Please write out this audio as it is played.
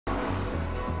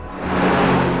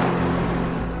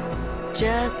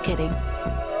Just kidding.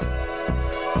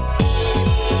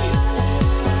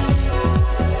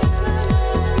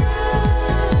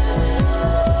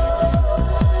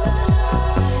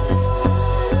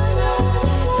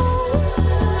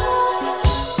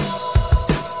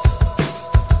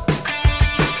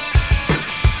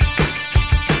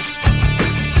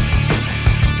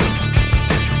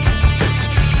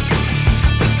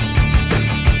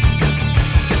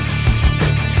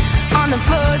 On the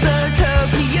floors of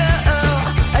Tokyo,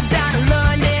 down in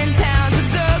London town to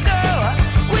go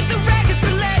with the record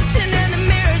selection and the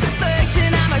mirror's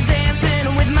reflection. I'm a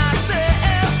dancing with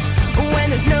myself when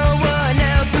there's no one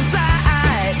else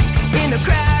inside in the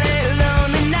crowded,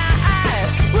 lonely night.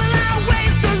 Well, I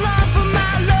wait so long for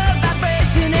my love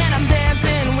vibration, and I'm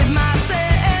dancing with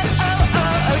myself. Oh,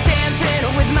 oh, oh, dancing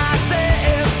with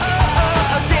myself. Oh,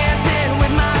 oh, oh, dancing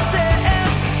with myself.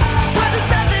 Well, there's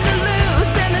nothing to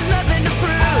lose and there's nothing to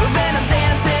prove, and I'm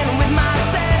dancing with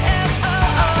myself.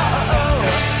 Oh, oh, oh.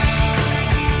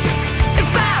 If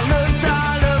I looked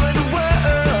all over the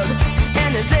world, and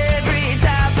there's every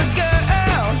type of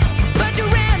girl, but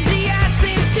you're empty, I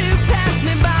seem to pass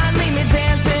me by, leave me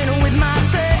dancing with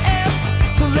myself.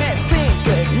 So let's think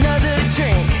another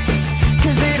drink,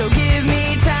 'cause it'll give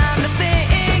me time to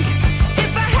think.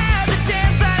 If I had the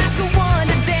chance, I'd ask a one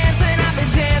to dance, and I'd be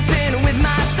dancing with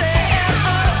myself.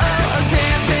 Oh, oh, oh,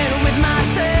 dancing with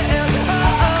myself.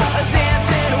 Oh, oh, oh,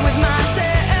 dancing with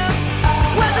myself.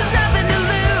 Well, there's nothing to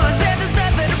lose and there's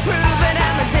nothing to prove, and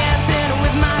I'm dancing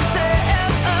with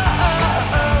myself. Oh,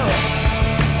 oh, oh.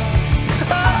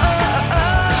 Oh, oh,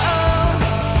 oh, oh.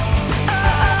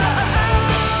 Oh, oh, oh.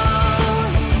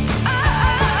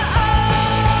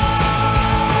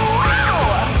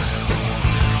 Wow.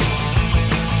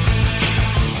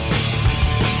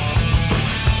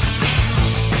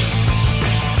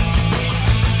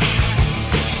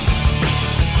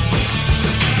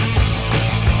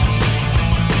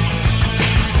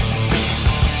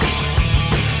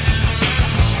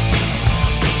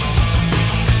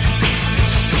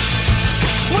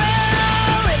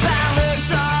 Well, if I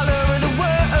looked all over the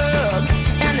world,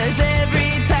 and there's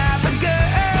every type of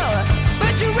girl,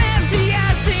 but you're empty, I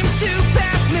seem to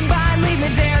pass me by, leave me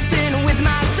dancing with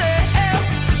myself.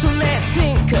 So let's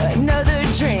think another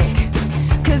drink,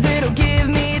 'cause it'll give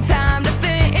me time to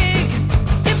think.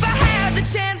 If I had the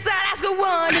chance, I'd ask a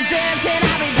one to dance, and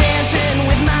I'd be dancing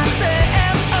with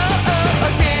myself. Oh, oh,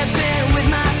 oh, dancing with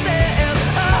myself.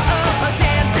 Oh, oh, oh,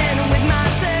 dancing with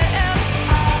myself.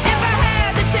 If I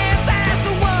had the chance, I'd ask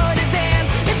a one to dance.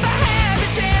 If I had the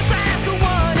chance, I'd ask a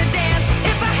one to dance.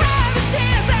 If I had the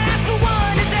chance, I'd ask a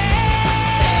one to dance.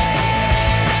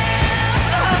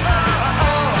 Oh, oh,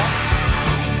 oh.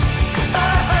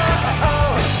 Oh, oh,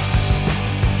 oh.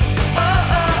 Oh,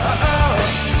 oh, oh.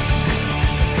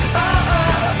 Oh,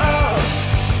 oh, oh.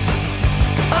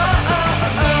 Oh, oh,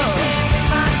 oh.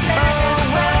 Oh,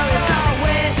 well, it's all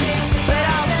wet, but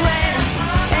I'll sweat,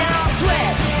 and I'll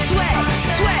sweat, sweat,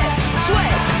 sweat,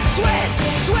 sweat, sweat,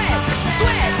 sweat,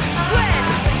 sweat, sweat,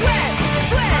 sweat,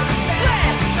 sweat, sweat,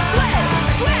 sweat,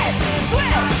 sweat,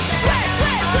 sweat, sweat,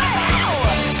 sweat, sweat, ow!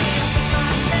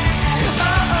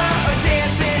 Oh, oh, oh,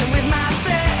 dancing with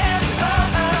myself.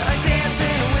 Oh, oh, oh,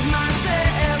 dancing with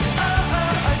myself. Oh,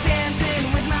 oh, oh, dancing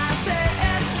with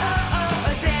myself. Oh, oh,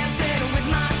 oh, dancing with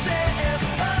myself.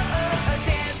 Oh, oh, oh,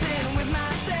 dancing with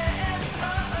myself.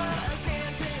 Oh, oh, oh,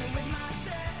 dancing with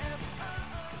myself. Oh,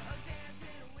 oh, oh,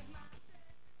 dancing with myself.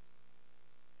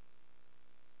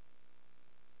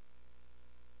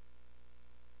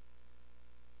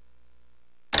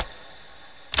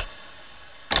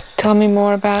 Tell me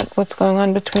more about what's going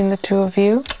on between the two of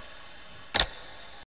you.